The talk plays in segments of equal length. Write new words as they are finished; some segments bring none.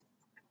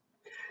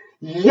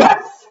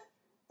Yes!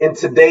 In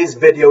today's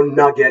video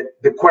nugget,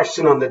 the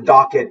question on the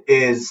docket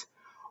is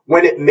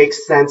when it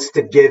makes sense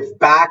to give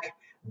back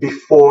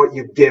before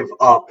you give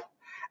up.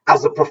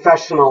 As a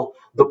professional,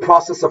 the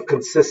process of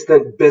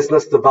consistent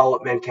business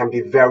development can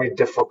be very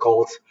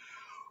difficult.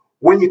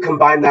 When you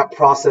combine that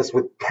process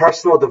with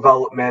personal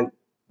development,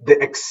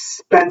 the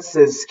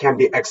expenses can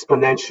be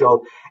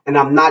exponential. And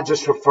I'm not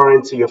just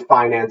referring to your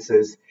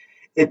finances.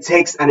 It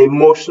takes an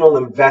emotional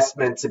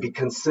investment to be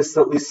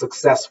consistently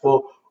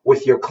successful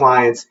with your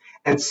clients.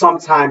 And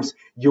sometimes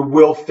you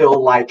will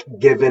feel like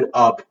giving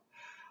up.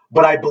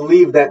 But I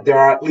believe that there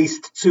are at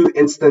least two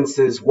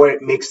instances where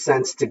it makes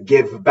sense to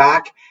give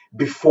back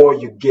before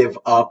you give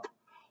up.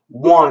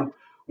 One,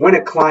 when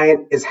a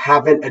client is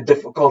having a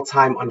difficult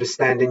time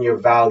understanding your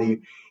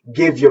value,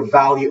 give your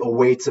value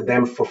away to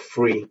them for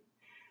free.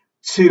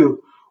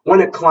 Two, when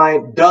a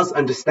client does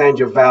understand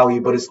your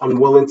value but is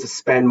unwilling to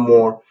spend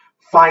more,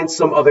 find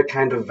some other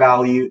kind of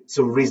value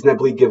to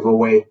reasonably give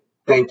away.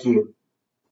 Thank you.